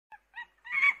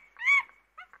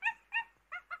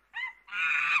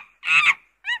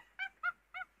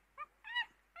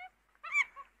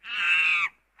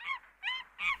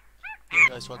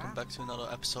guys, welcome back to another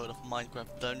episode of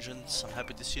Minecraft Dungeons. I'm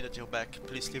happy to see that you're back.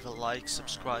 Please leave a like,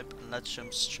 subscribe, and let's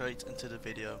jump straight into the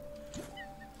video.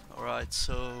 Alright,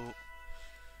 so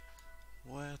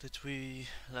where did we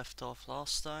left off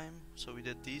last time? So we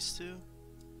did these two.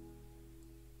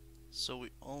 So we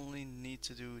only need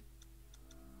to do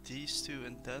these two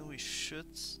and then we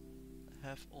should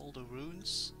have all the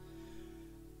runes.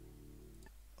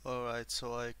 Alright,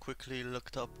 so I quickly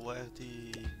looked up where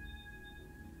the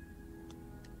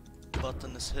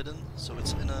button is hidden. So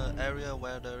it's in an area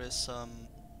where there is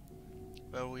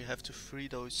where we have to free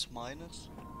those miners.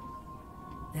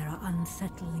 There are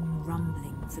unsettling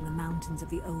rumblings in the mountains of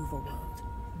the overworld,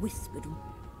 whispered.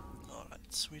 Alright,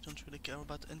 so we don't really care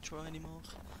about the intro anymore.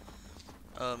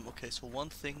 Okay, so one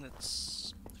thing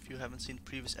that's, if you haven't seen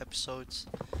previous episodes,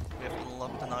 we have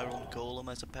unlocked an iron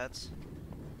golem as a pet.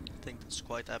 I think that's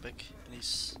quite epic, and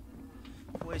he's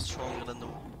way stronger than the...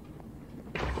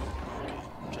 Okay,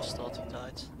 just thought he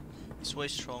died. He's way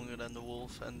stronger than the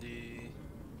wolf and the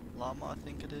llama, I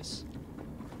think it is.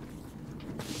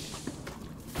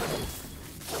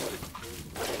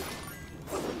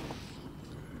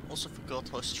 Also forgot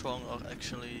how strong our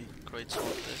actually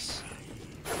greatsword is.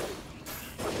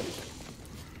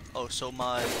 Oh, so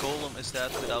my golem is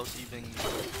dead without even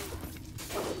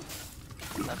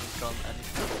having done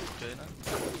anything. Okay, now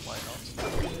why not?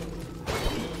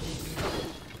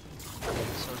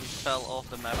 So he fell off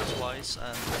the map twice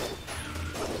and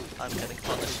I'm getting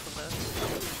punished for that.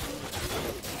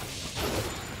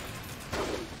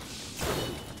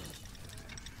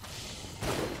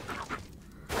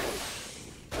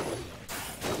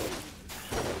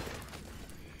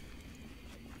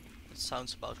 It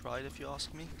sounds about right if you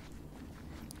ask me.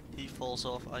 He falls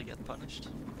off, I get punished.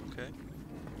 Okay.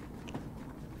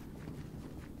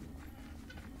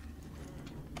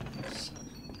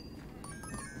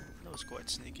 That was quite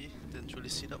sneaky, didn't really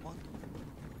see that one.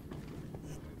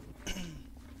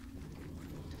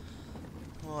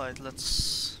 Alright,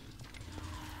 let's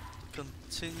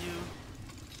continue.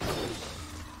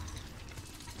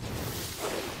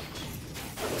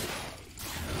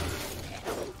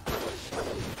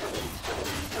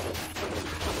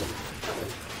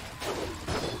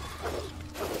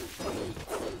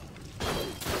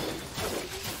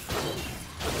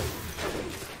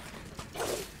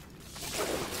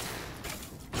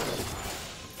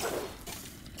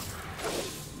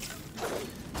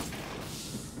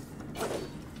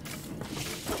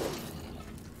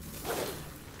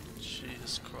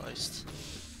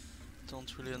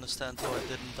 Don't really understand how I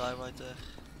didn't die right there.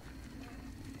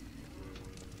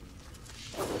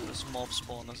 This mob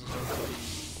spawners is going to be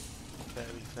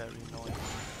very, very annoying.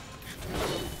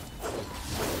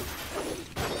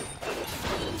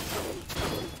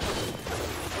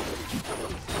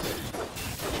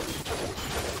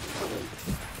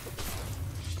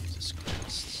 Jesus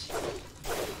Christ.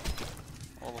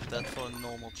 All of that for a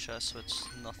normal chest with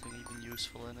nothing even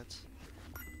useful in it.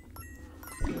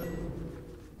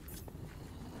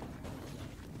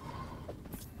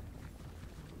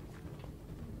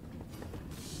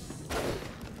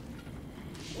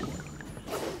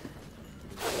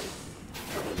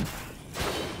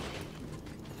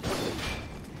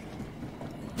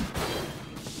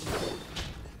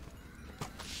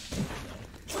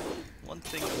 One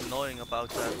thing annoying about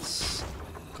that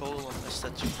golem is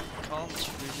that you can't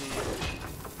really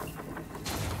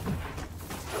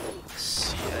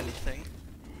see anything.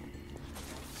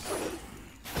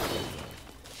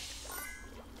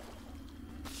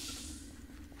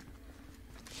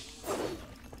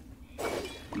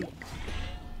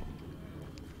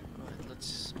 Alright,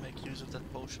 let's make use of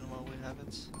that potion while we have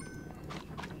it.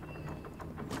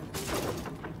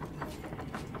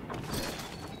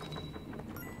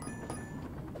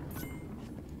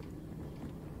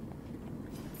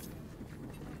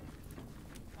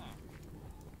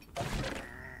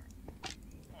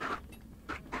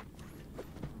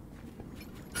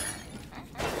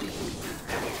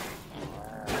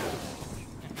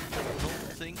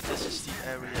 I think this is the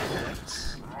area yet.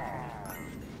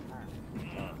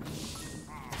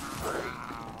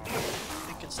 I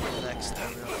think it's the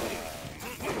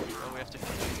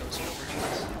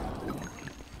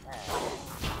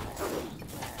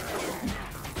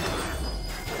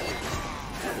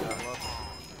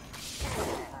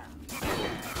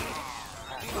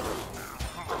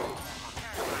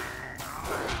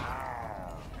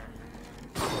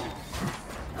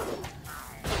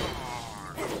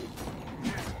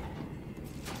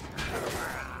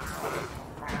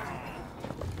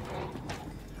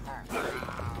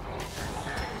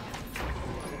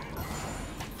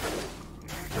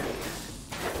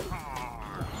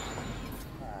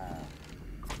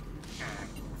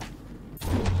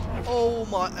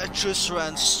my, I just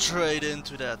ran straight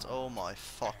into that. Oh my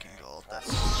fucking god,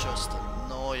 that's just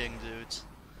annoying, dude.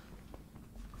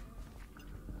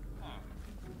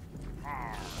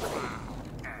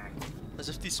 As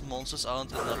if these monsters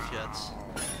aren't enough yet.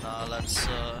 Nah, let's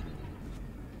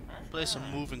play some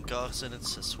moving cards in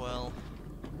it as well.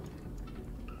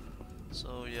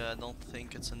 So yeah, I don't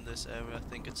think it's in this area, I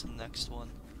think it's the next one.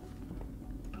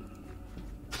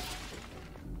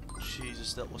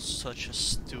 Jesus, that was such a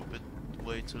stupid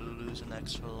way to lose an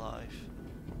extra life.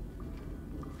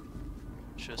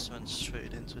 Just went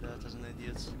straight into that as an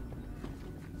idiot.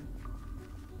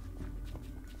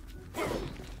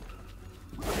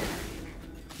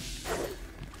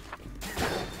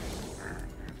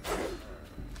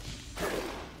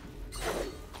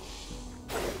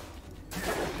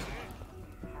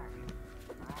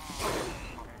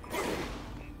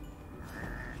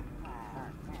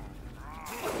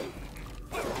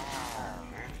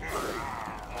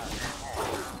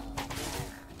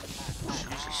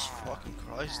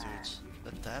 Christ, dude,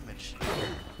 that damage.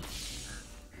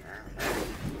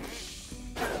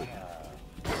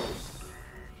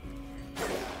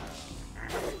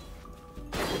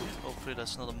 Hopefully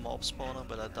that's not a mob spawner,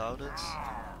 but I doubt it.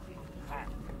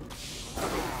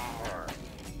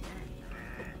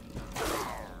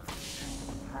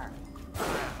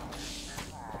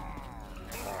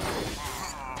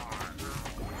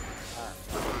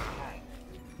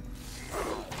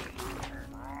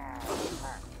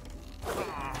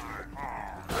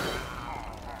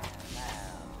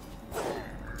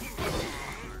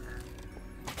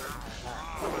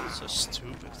 So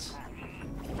stupid.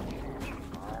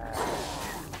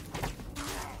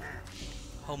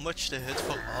 How much they hit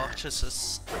for archers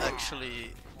is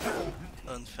actually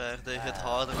unfair. They hit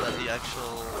harder than the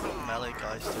actual melee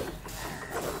guys do.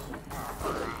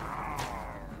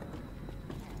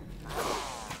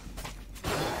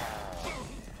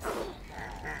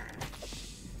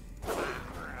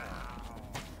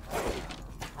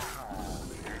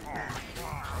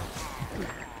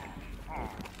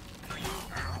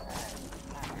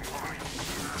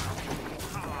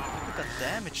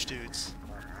 Damage, dudes.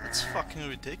 It's fucking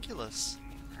ridiculous.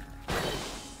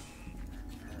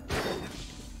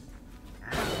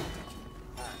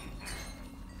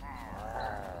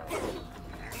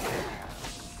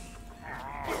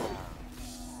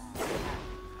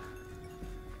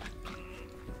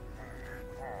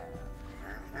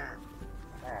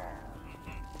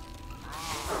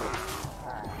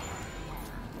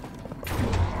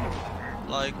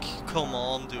 Like, come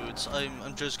on, dudes.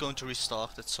 I'm just going to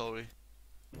restart it, sorry.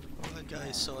 Alright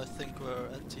guys, so I think we're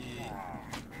at the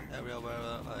area where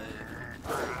I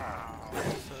went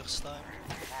the first time.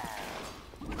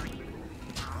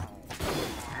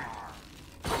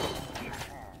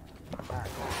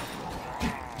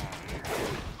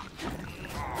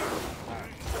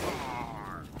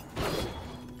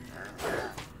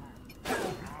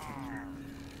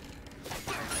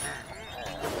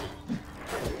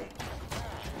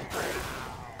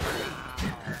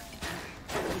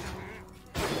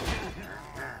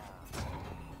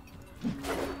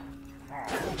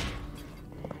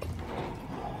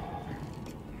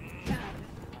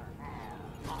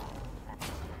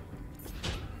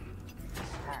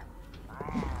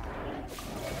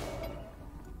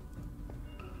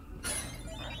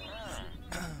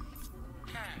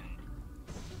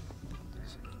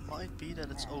 Might be that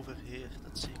it's over here,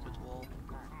 that secret wall.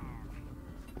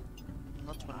 I'm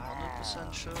not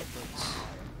 100% sure, but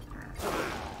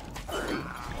why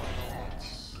not?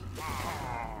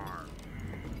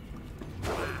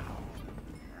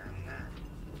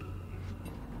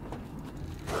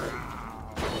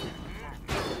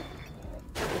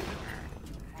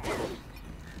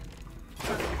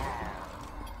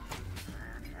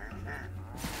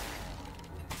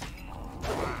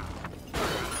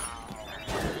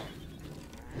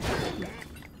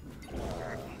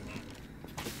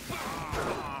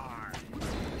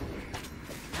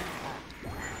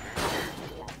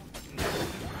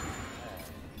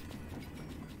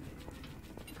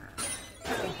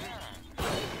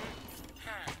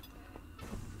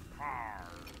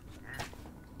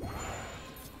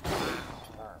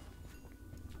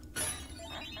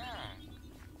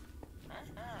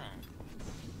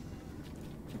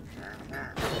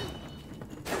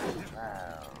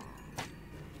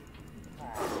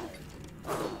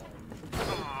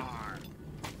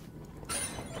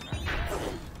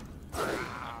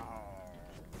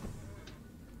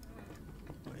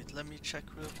 Let me check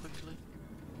real quickly.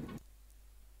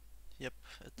 Yep,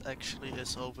 it actually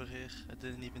is over here. I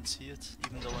didn't even see it,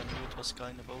 even though I knew it was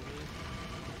kind of over here.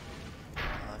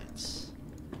 Right.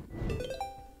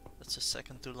 Let's It's the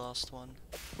second to last one.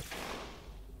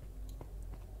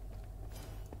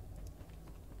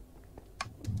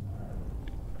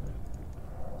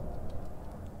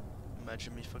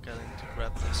 Imagine me forgetting to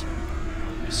grab this one. I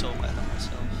would be so mad at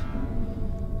myself.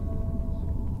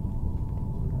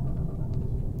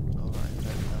 Alright,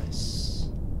 very nice.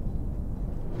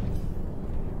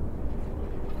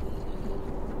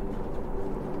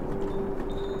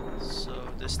 So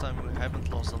this time we haven't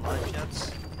lost a life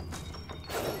yet.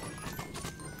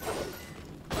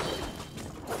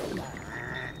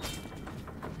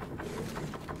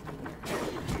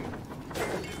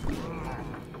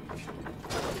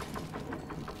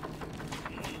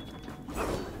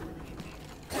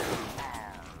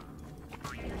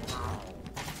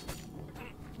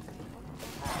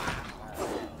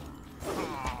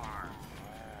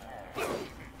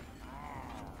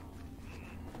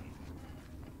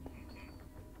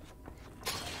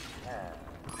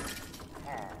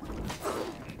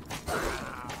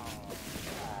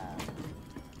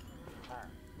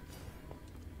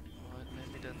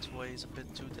 Way is a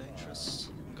bit too dangerous.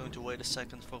 I'm going to wait a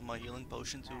second for my healing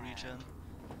potion to regen.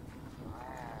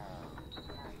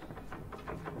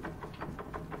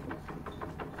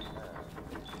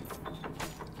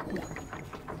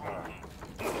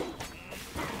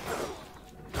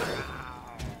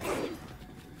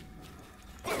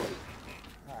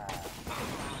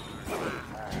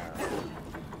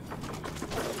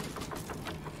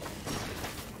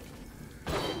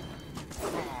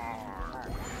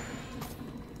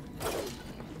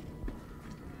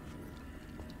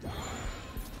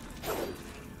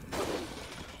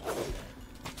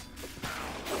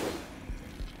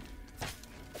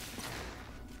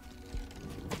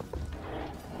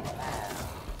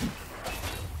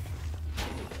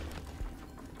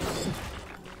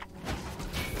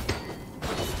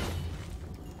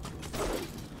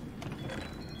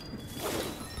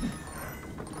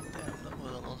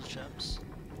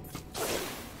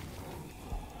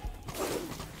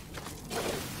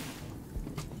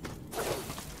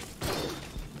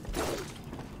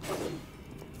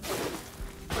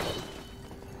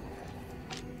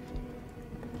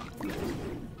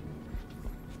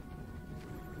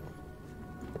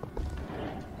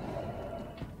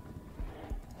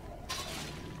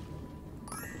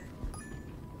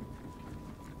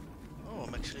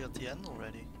 Actually at the end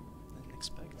already. Didn't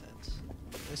expect that.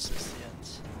 This is the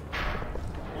end.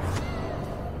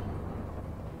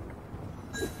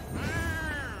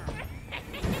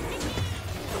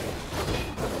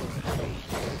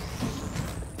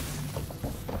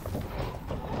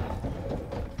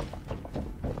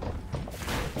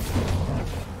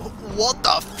 What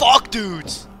the fuck,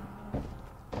 dude?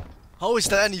 How is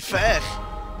that any fair?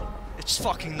 It's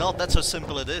fucking not, that's how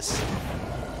simple it is.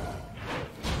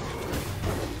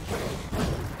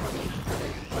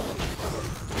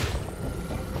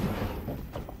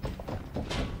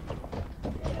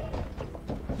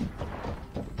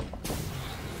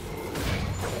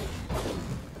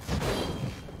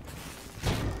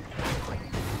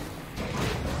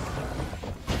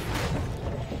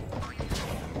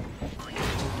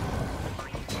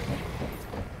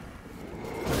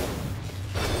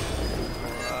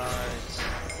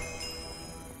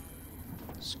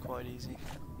 Quite easy,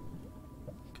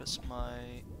 because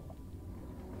my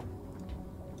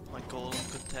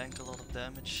golem could tank a lot of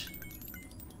damage.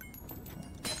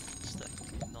 It's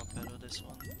definitely not better this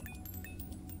one.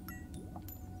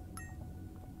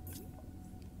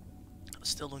 I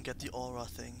still don't get the aura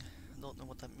thing. I don't know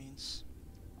what that means.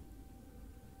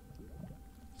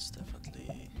 It's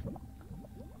definitely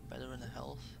better in the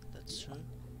health, that's true.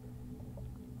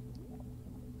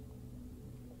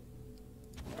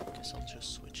 Guess I'll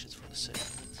just switch it for the sake of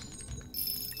it.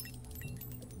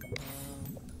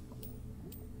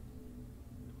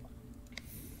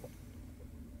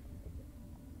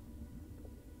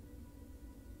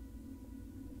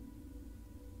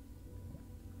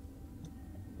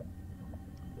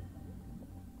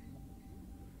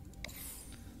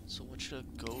 So what should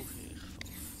I go here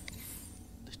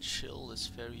for? The chill is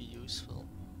very useful.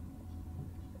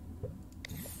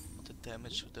 The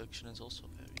damage reduction is also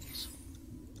very useful.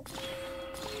 I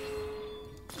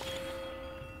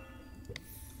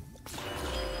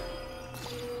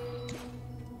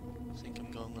think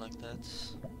I'm going like that.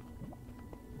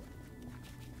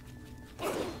 I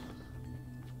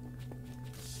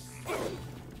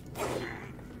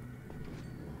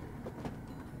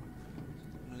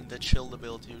mean, that shield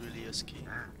ability really is key.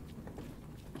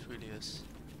 It really is.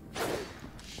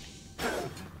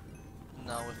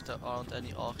 Now if there aren't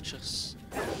any archers,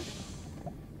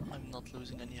 I'm not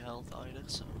losing any health either,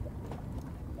 so...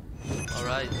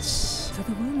 Alright. So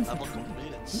the rumors are Level true.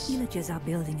 completed. The villagers are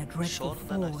building a dreadful Shorter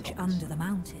than I forge thought. under the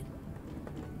mountain.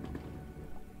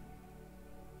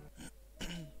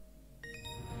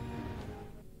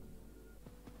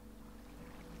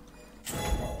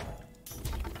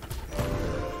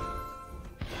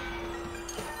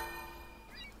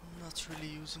 Not really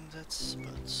using that,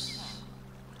 but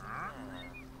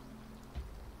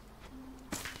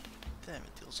damn,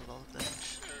 it deals a lot of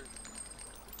damage.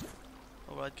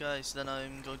 Alright guys, then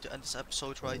I'm going to end this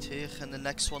episode right here, and the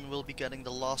next one will be getting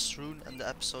the last rune, and the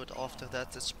episode after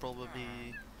that is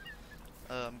probably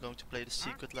I'm going to play the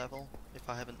secret level, if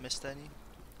I haven't missed any.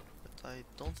 But I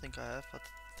don't think I have. I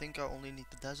think I only need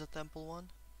the desert temple one.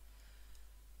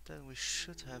 Then we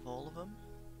should have all of them.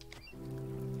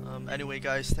 Anyway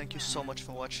guys, thank you so much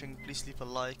for watching. Please leave a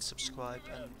like, subscribe,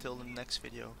 and until the next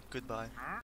video, goodbye.